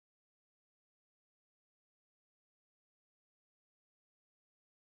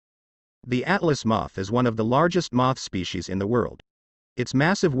The Atlas moth is one of the largest moth species in the world. Its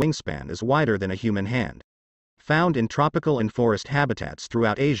massive wingspan is wider than a human hand. Found in tropical and forest habitats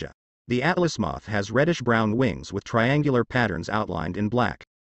throughout Asia, the Atlas moth has reddish-brown wings with triangular patterns outlined in black.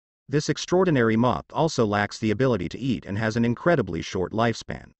 This extraordinary moth also lacks the ability to eat and has an incredibly short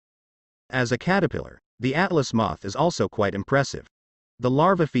lifespan. As a caterpillar, the Atlas moth is also quite impressive. The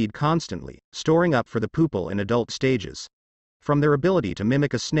larvae feed constantly, storing up for the pupal in adult stages. From their ability to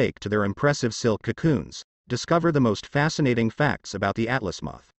mimic a snake to their impressive silk cocoons, discover the most fascinating facts about the Atlas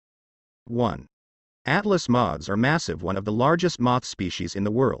moth. 1. Atlas moths are massive. One of the largest moth species in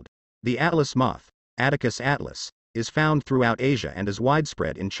the world. The Atlas moth, Attacus atlas, is found throughout Asia and is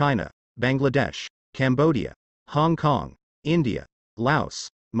widespread in China, Bangladesh, Cambodia, Hong Kong, India, Laos,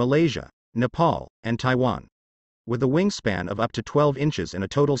 Malaysia, Nepal, and Taiwan. With a wingspan of up to 12 inches and a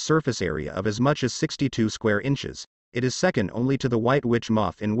total surface area of as much as 62 square inches, it is second only to the white witch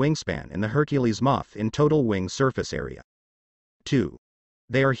moth in wingspan and the Hercules moth in total wing surface area. 2.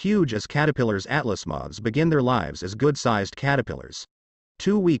 They are huge. As caterpillars, Atlas moths begin their lives as good-sized caterpillars.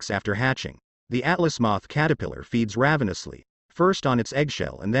 2 weeks after hatching, the Atlas moth caterpillar feeds ravenously, first on its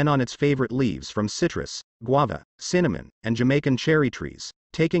eggshell and then on its favorite leaves from citrus, guava, cinnamon, and Jamaican cherry trees,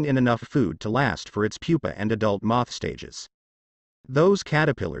 taking in enough food to last for its pupa and adult moth stages. Those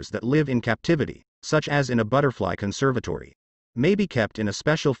caterpillars that live in captivity, such as in a butterfly conservatory, may be kept in a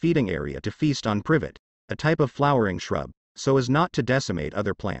special feeding area to feast on privet, a type of flowering shrub, so as not to decimate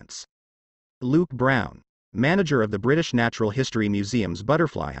other plants. Luke Brown, manager of the British Natural History Museum's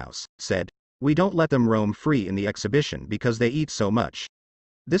Butterfly House, said, "We don't let them roam free in the exhibition because they eat so much.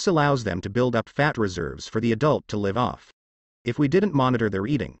 This allows them to build up fat reserves for the adult to live off. If we didn't monitor their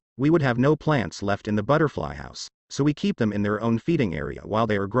eating, we would have no plants left in the butterfly house, so we keep them in their own feeding area while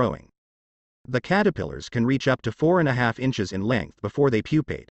they are growing." The caterpillars can reach up to 4.5 inches in length before they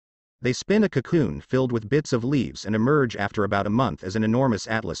pupate. They spin a cocoon filled with bits of leaves and emerge after about a month as an enormous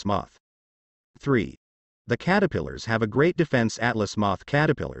Atlas moth. 3. The caterpillars have a great defense. Atlas moth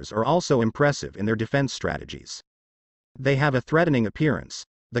caterpillars are also impressive in their defense strategies. They have a threatening appearance.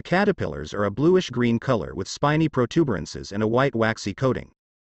 The caterpillars are a bluish-green color with spiny protuberances and a white waxy coating.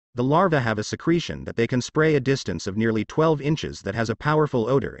 The larvae have a secretion that they can spray a distance of nearly 12 inches that has a powerful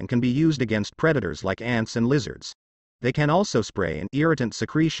odor and can be used against predators like ants and lizards. They can also spray an irritant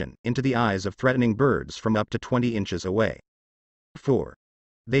secretion into the eyes of threatening birds from up to 20 inches away. 4.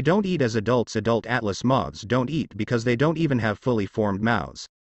 They don't eat as adults. Adult Atlas moths don't eat because they don't even have fully formed mouths.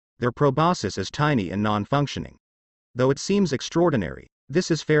 Their proboscis is tiny and non-functioning. Though it seems extraordinary, this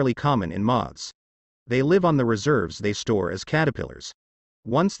is fairly common in moths. They live on the reserves they store as caterpillars.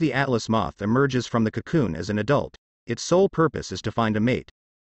 Once the Atlas moth emerges from the cocoon as an adult, its sole purpose is to find a mate.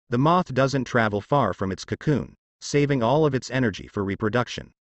 The moth doesn't travel far from its cocoon, saving all of its energy for reproduction.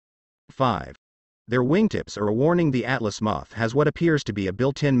 5. Their wingtips are a warning. The Atlas moth has what appears to be a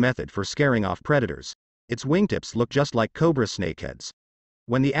built-in method for scaring off predators. Its wingtips look just like cobra snakeheads.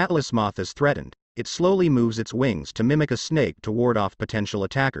 When the Atlas moth is threatened, it slowly moves its wings to mimic a snake to ward off potential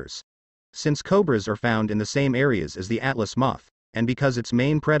attackers. Since cobras are found in the same areas as the Atlas moth, and because its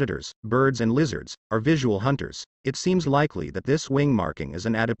main predators, birds and lizards, are visual hunters, it seems likely that this wing marking is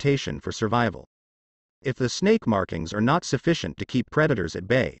an adaptation for survival. If the snake markings are not sufficient to keep predators at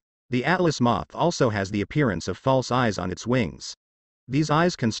bay, the Atlas moth also has the appearance of false eyes on its wings. These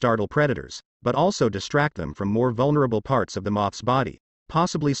eyes can startle predators, but also distract them from more vulnerable parts of the moth's body,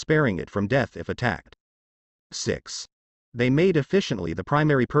 possibly sparing it from death if attacked. 6. They mate efficiently. The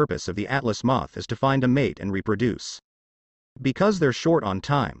primary purpose of the Atlas moth is to find a mate and reproduce. Because they're short on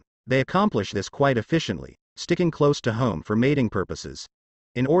time, they accomplish this quite efficiently, sticking close to home for mating purposes.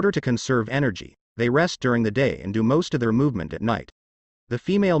 In order to conserve energy, they rest during the day and do most of their movement at night. The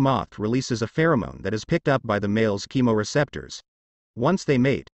female moth releases a pheromone that is picked up by the male's chemoreceptors. Once they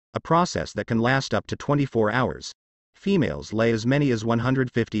mate, a process that can last up to 24 hours, females lay as many as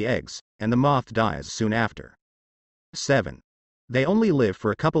 150 eggs, and the moth dies soon after. 7. They only live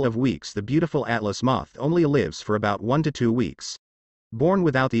for a couple of weeks. The beautiful Atlas moth only lives for about 1 to 2 weeks. Born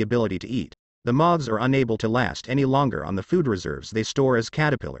without the ability to eat, the moths are unable to last any longer on the food reserves they store as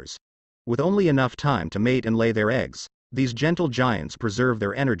caterpillars. With only enough time to mate and lay their eggs, these gentle giants preserve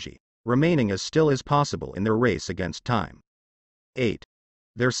their energy, remaining as still as possible in their race against time. 8.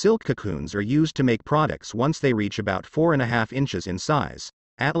 Their silk cocoons are used to make products. Once they reach about 4.5 inches in size,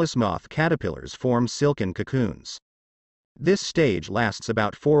 Atlas moth caterpillars form silken cocoons. This stage lasts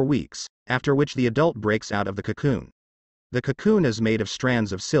about 4 weeks, after which the adult breaks out of the cocoon. The cocoon is made of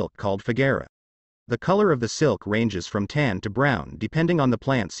strands of silk called phagera. The color of the silk ranges from tan to brown depending on the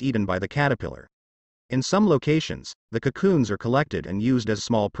plants eaten by the caterpillar. In some locations, the cocoons are collected and used as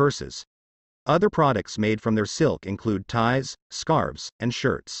small purses. Other products made from their silk include ties, scarves, and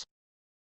shirts.